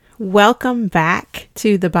Welcome back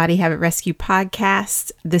to the Body Habit Rescue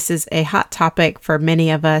podcast. This is a hot topic for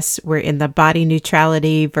many of us. We're in the body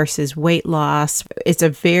neutrality versus weight loss. It's a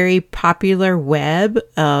very popular web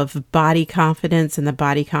of body confidence and the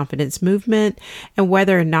body confidence movement, and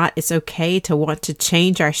whether or not it's okay to want to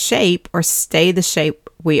change our shape or stay the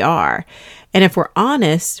shape we are. And if we're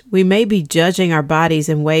honest, we may be judging our bodies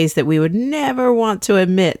in ways that we would never want to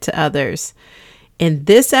admit to others. In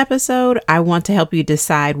this episode, I want to help you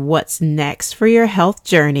decide what's next for your health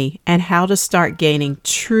journey and how to start gaining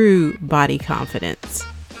true body confidence.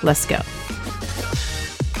 Let's go.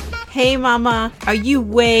 Hey mama, are you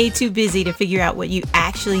way too busy to figure out what you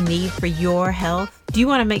actually need for your health? Do you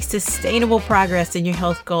want to make sustainable progress in your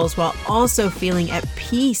health goals while also feeling at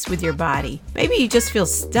peace with your body? Maybe you just feel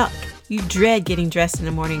stuck. You dread getting dressed in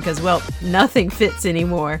the morning because, well, nothing fits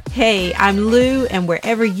anymore. Hey, I'm Lou, and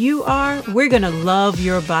wherever you are, we're going to love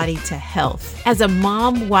your body to health. As a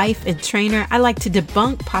mom, wife, and trainer, I like to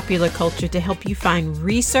debunk popular culture to help you find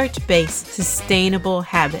research-based, sustainable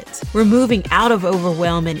habits. We're moving out of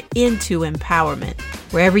overwhelm and into empowerment.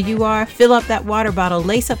 Wherever you are, fill up that water bottle,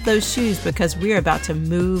 lace up those shoes, because we're about to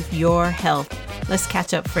move your health. Let's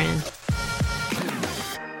catch up, friend.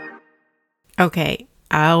 Okay.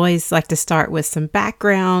 I always like to start with some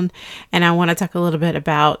background, and I want to talk a little bit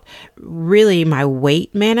about really my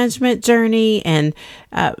weight management journey and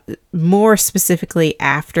more specifically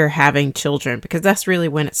after having children, because that's really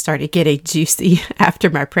when it started getting juicy after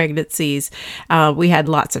my pregnancies. We had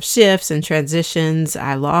lots of shifts and transitions.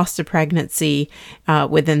 I lost a pregnancy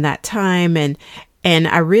within that time, and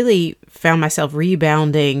I really found myself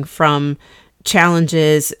rebounding from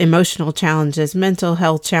challenges, emotional challenges, mental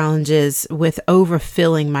health challenges with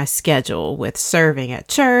overfilling my schedule with serving at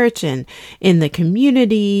church and in the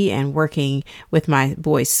community and working with my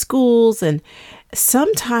boys' schools. And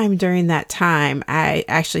sometime during that time, I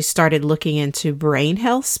actually started looking into brain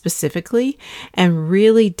health specifically and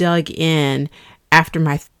really dug in after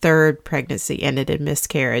my third pregnancy ended in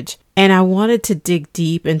miscarriage. And I wanted to dig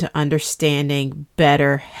deep into understanding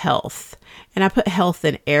better health. And I put health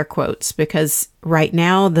in air quotes because right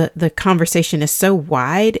now the conversation is so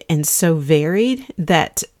wide and so varied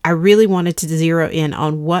that I really wanted to zero in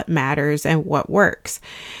on what matters and what works.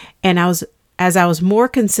 And as I was more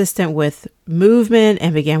consistent with movement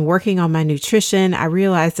and began working on my nutrition, I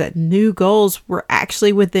realized that new goals were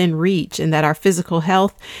actually within reach and that our physical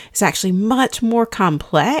health is actually much more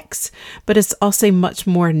complex, but it's also much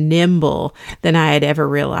more nimble than I had ever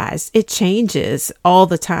realized. It changes all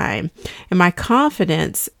the time. And my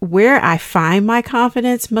confidence, where I find my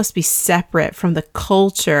confidence, must be separate from the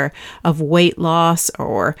culture of weight loss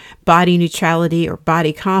or body neutrality or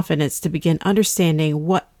body confidence to begin understanding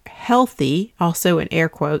what healthy, also in air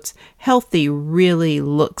quotes, healthy really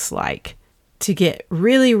looks like. To get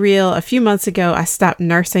really real, a few months ago, I stopped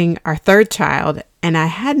nursing our third child, and I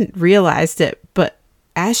hadn't realized it, but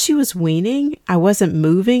as she was weaning, I wasn't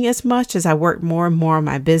moving as much as I worked more and more on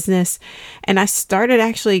my business, and I started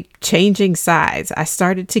actually changing size. I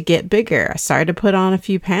started to get bigger. I started to put on a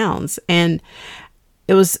few pounds, and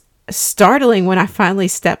it was startling when I finally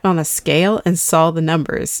stepped on a scale and saw the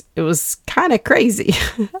numbers. It was kind of crazy.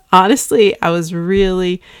 Honestly, I was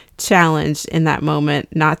really challenged in that moment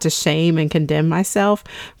not to shame and condemn myself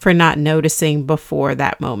for not noticing before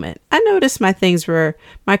that moment. I noticed my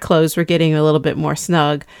clothes were getting a little bit more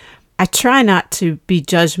snug. I try not to be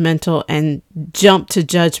judgmental and jump to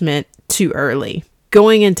judgment too early.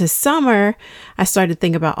 Going into summer, I started to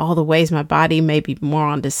think about all the ways my body may be more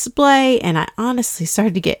on display, and I honestly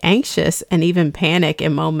started to get anxious and even panic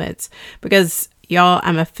in moments because, y'all,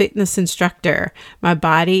 I'm a fitness instructor. My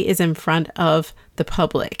body is in front of the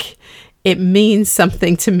public. It means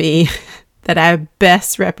something to me that I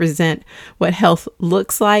best represent what health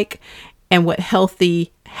looks like and what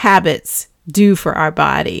healthy habits do for our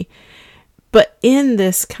body. But in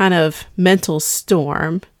this kind of mental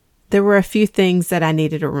storm, there were a few things that I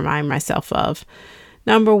needed to remind myself of.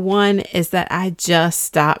 Number one is that I just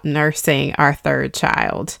stopped nursing our third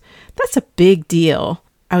child. That's a big deal.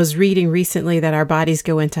 I was reading recently that our bodies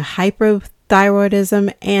go into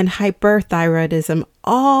hypothyroidism and hyperthyroidism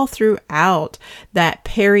all throughout that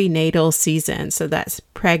perinatal season. So that's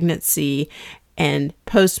pregnancy and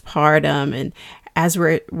postpartum. And as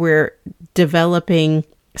we're developing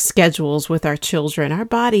schedules with our children, our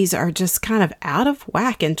bodies are just kind of out of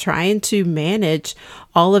whack and trying to manage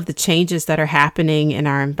all of the changes that are happening in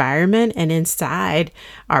our environment and inside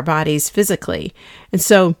our bodies physically. And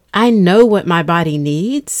so I know what my body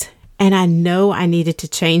needs, and I know I needed to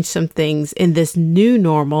change some things in this new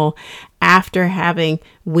normal after having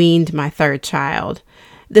weaned my third child.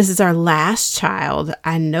 This is our last child.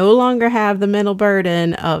 I no longer have the mental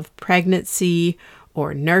burden of pregnancy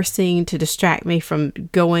or nursing to distract me from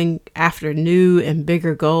going after new and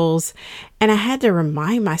bigger goals. And I had to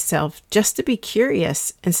remind myself just to be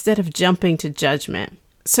curious instead of jumping to judgment.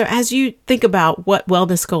 So as you think about what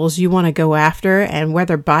wellness goals you want to go after and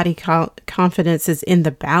whether body confidence is in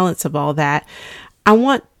the balance of all that, I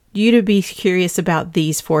want you to be curious about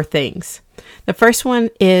these 4 things. The first one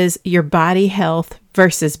is your body health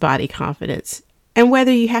versus body confidence and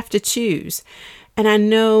whether you have to choose. And I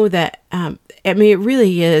know that, it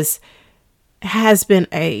really has been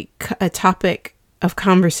a topic of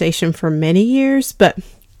conversation for many years, but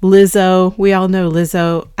Lizzo, we all know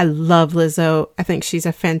Lizzo. I love Lizzo. I think she's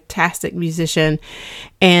a fantastic musician.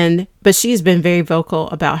 But she's been very vocal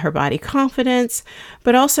about her body confidence,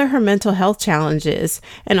 but also her mental health challenges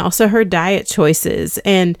and also her diet choices.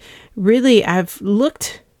 And really, I've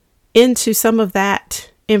looked into some of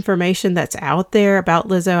that information that's out there about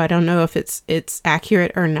Lizzo. I don't know if it's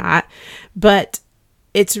accurate or not, but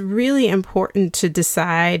it's really important to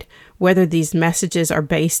decide whether these messages are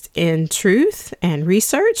based in truth and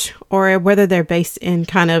research or whether they're based in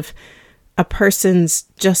kind of a person's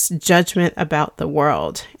just judgment about the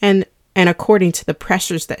world and according to the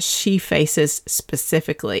pressures that she faces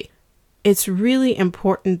specifically. It's really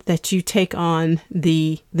important that you take on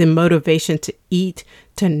the motivation to eat,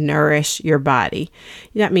 to nourish your body.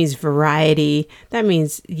 That means variety. That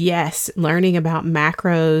means, yes, learning about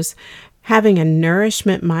macros. Having a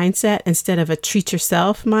nourishment mindset instead of a treat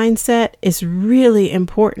yourself mindset is really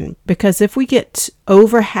important, because if we get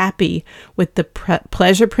over happy with the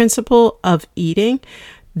pleasure principle of eating,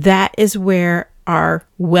 that is where our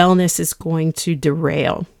wellness is going to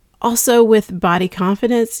derail. Also, with body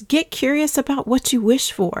confidence, get curious about what you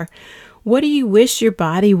wish for. What do you wish your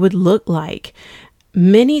body would look like?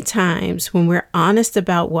 Many times when we're honest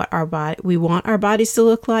about what we want our bodies to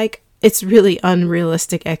look like, it's really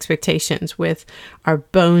unrealistic expectations with our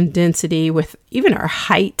bone density, with even our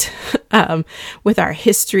height, with our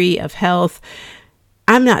history of health.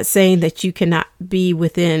 I'm not saying that you cannot be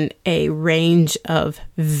within a range of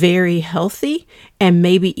very healthy and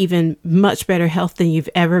maybe even much better health than you've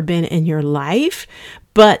ever been in your life,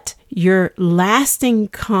 but your lasting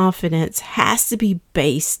confidence has to be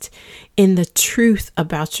based in the truth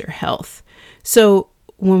about your health. So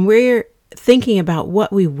when we're thinking about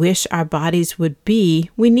what we wish our bodies would be,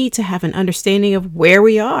 we need to have an understanding of where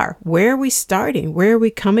we are, where are we starting, where are we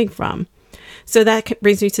coming from. So that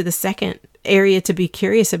brings me to the second area to be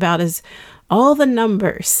curious about is all the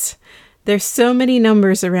numbers. There's so many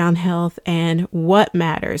numbers around health and what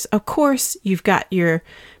matters. Of course, you've got your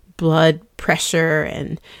blood pressure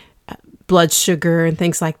and blood sugar and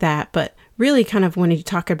things like that. But really kind of when you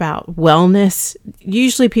talk about wellness,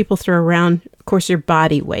 usually people throw around, of course, your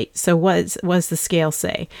body weight. So what does the scale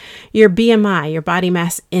say? Your BMI, your body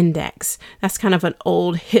mass index. That's kind of an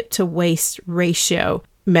old hip to waist ratio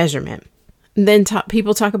measurement. And then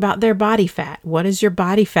people talk about their body fat. What is your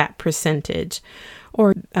body fat percentage?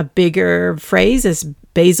 Or a bigger phrase is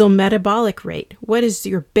basal metabolic rate. What is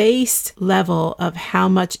your base level of how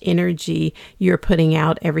much energy you're putting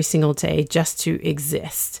out every single day just to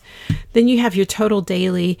exist? Then you have your total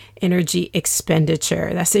daily energy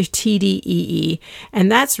expenditure. That's a TDEE.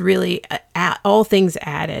 And that's really all things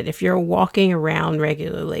added. If you're walking around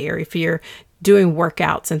regularly or if you're doing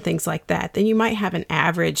workouts and things like that, then you might have an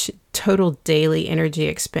average total daily energy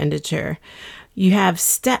expenditure. You have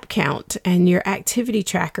step count and your activity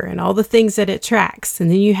tracker and all the things that it tracks. And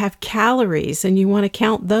then you have calories and you want to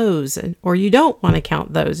count those, or you don't want to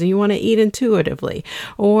count those and you want to eat intuitively.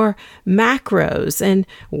 Or macros, and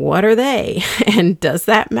what are they? And does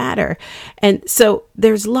that matter? And so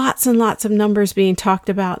there's lots and lots of numbers being talked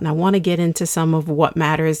about, and I want to get into some of what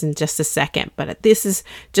matters in just a second. But this is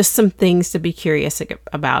just some things to be curious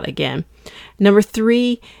about again. Number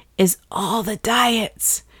 3 is all the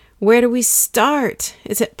diets. Where do we start?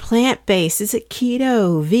 Is it plant-based? Is it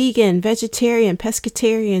keto, vegan, vegetarian,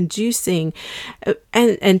 pescatarian, juicing?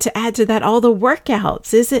 And to add to that, all the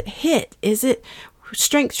workouts. Is it HIIT? Is it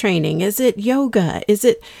strength training? Is it yoga? Is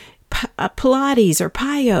it Pilates or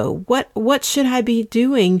PiYo? What should I be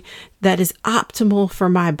doing that is optimal for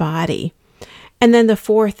my body? And then the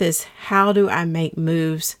 4th is, how do I make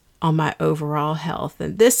moves on my overall health?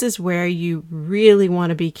 And this is where you really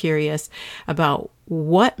want to be curious about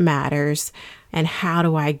what matters and how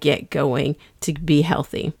do I get going to be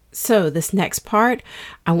healthy. So this next part,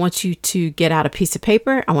 I want you to get out a piece of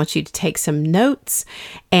paper. I want you to take some notes,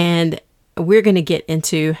 and we're going to get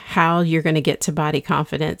into how you're going to get to body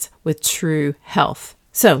confidence with true health.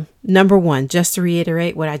 So number 1, just to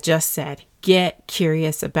reiterate what I just said, get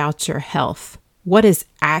curious about your health. What is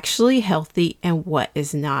actually healthy and what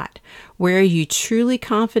is not? Where are you truly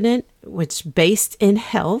confident, which based in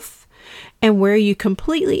health, and where are you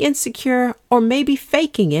completely insecure or maybe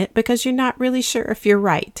faking it because you're not really sure if you're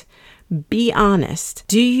right? Be honest.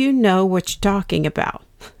 Do you know what you're talking about?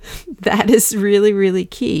 That is really, really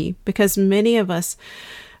key, because many of us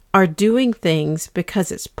are doing things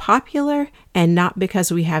because it's popular and not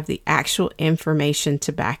because we have the actual information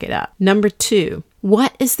to back it up. Number 2,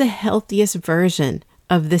 what is the healthiest version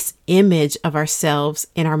of this image of ourselves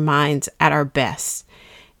in our minds at our best?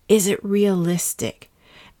 Is it realistic?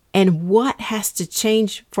 And what has to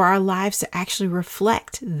change for our lives to actually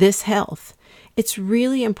reflect this health? It's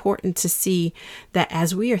really important to see that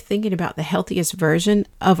as we are thinking about the healthiest version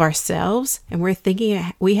of ourselves, and we're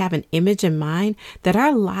thinking we have an image in mind, that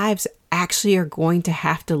our lives actually are going to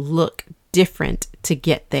have to look different to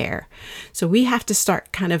get there. So we have to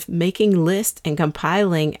start kind of making lists and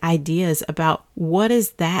compiling ideas about what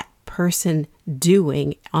is that person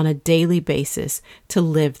doing on a daily basis to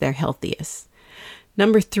live their healthiest.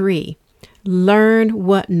 Number 3, learn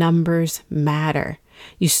what numbers matter.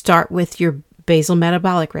 You start with your basal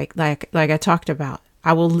metabolic rate, like I talked about.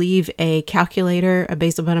 I will leave a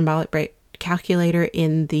basal metabolic rate calculator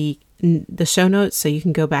in the show notes, so you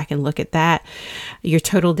can go back and look at that. Your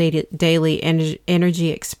total daily energy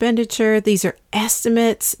expenditure. These are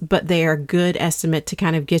estimates, but they are a good estimate to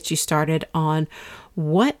kind of get you started on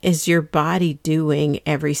what is your body doing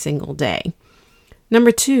every single day.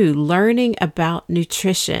 Number 2, learning about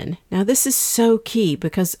nutrition. Now, this is so key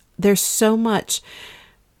because there's so much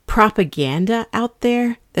propaganda out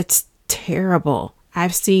there that's terrible.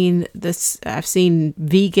 I've seen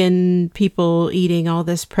vegan people eating all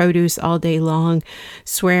this produce all day long,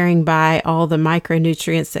 swearing by all the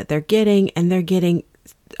micronutrients that they're getting, and they're getting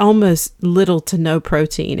almost little to no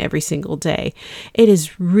protein every single day. It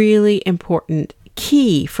is really important,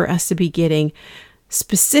 key for us to be getting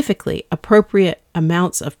specifically appropriate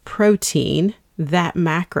amounts of protein, that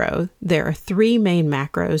macro. There are 3 main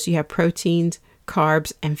macros. You have proteins,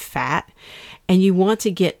 carbs, and fat. And you want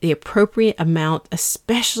to get the appropriate amount,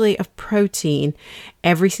 especially of protein,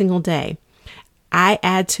 every single day. I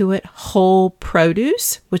add to it whole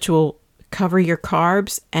produce, which will cover your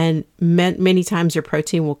carbs, and many times your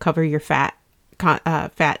protein will cover your fat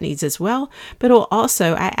needs as well. But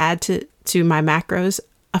I add to my macros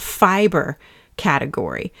a fiber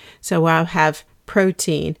category. So I'll have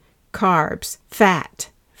protein, carbs, fat,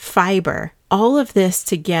 fiber. All of this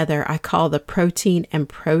together I call the protein and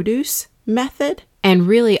produce method. And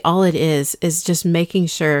really all it is just making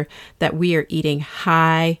sure that we are eating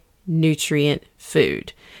high nutrient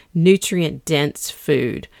food, nutrient dense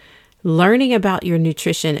food. Learning about your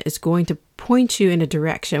nutrition is going to point you in a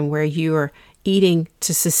direction where you are eating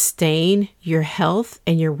to sustain your health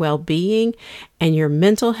and your well-being and your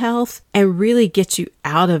mental health, and really get you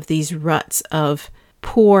out of these ruts of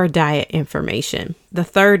poor diet information. The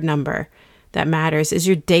 3rd number that matters is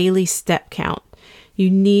your daily step count. You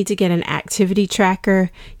need to get an activity tracker.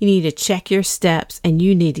 You need to check your steps, and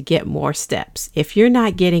you need to get more steps. If you're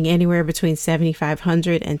not getting anywhere between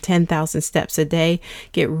 7,500 and 10,000 steps a day,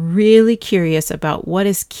 get really curious about what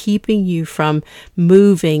is keeping you from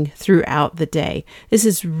moving throughout the day. This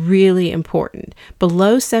is really important.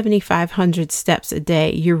 Below 7,500 steps a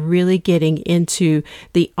day, you're really getting into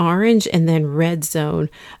the orange and then red zone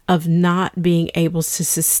of not being able to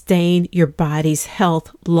sustain your body's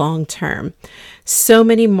health long term. So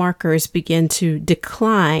many markers begin to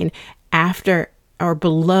decline after or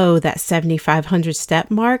below that 7,500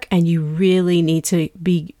 step mark, and you really need to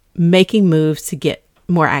be making moves to get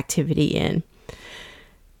more activity in.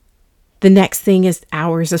 The next thing is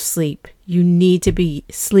hours of sleep. You need to be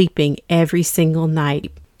sleeping every single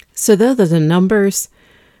night. So those are the numbers.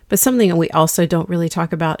 But something that we also don't really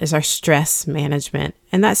talk about is our stress management.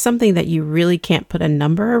 And that's something that you really can't put a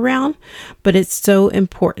number around, but it's so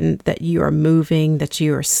important that you are moving, that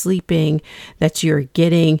you are sleeping, that you're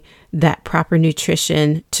getting that proper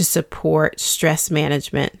nutrition to support stress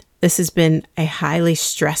management. This has been a highly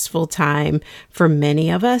stressful time for many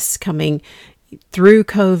of us coming through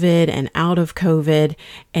COVID and out of COVID,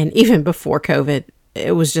 and even before COVID.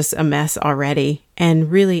 It was just a mess already. And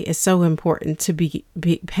really it's so important to be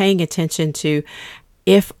paying attention to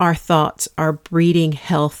if our thoughts are breeding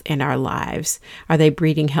health in our lives. Are they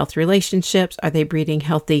breeding health relationships? Are they breeding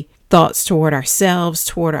healthy thoughts toward ourselves,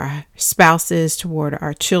 toward our spouses, toward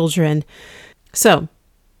our children? So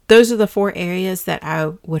those are the 4 areas that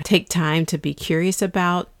I would take time to be curious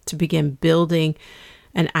about, to begin building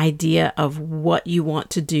an idea of what you want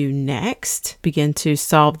to do next, begin to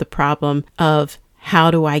solve the problem of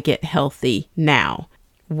how do I get healthy now?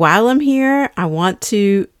 While I'm here, I want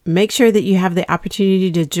to make sure that you have the opportunity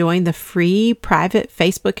to join the free private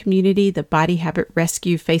Facebook community, the Body Habit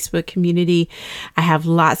Rescue Facebook community. I have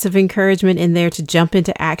lots of encouragement in there to jump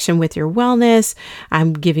into action with your wellness.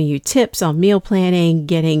 I'm giving you tips on meal planning,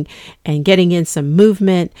 getting in some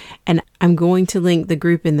movement, and I'm going to link the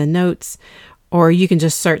group in the notes, or you can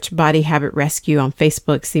just search Body Habit Rescue on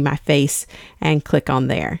Facebook, see my face, and click on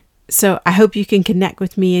there. So I hope you can connect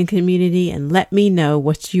with me in community and let me know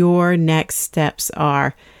what your next steps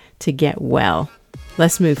are to get well.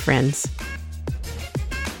 Let's move, friends.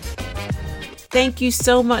 Thank you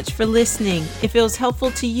so much for listening. If it was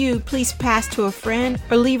helpful to you, please pass to a friend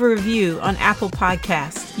or leave a review on Apple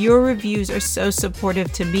Podcasts. Your reviews are so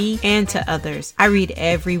supportive to me and to others. I read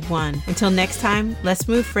every one. Until next time, let's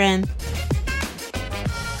move, friend.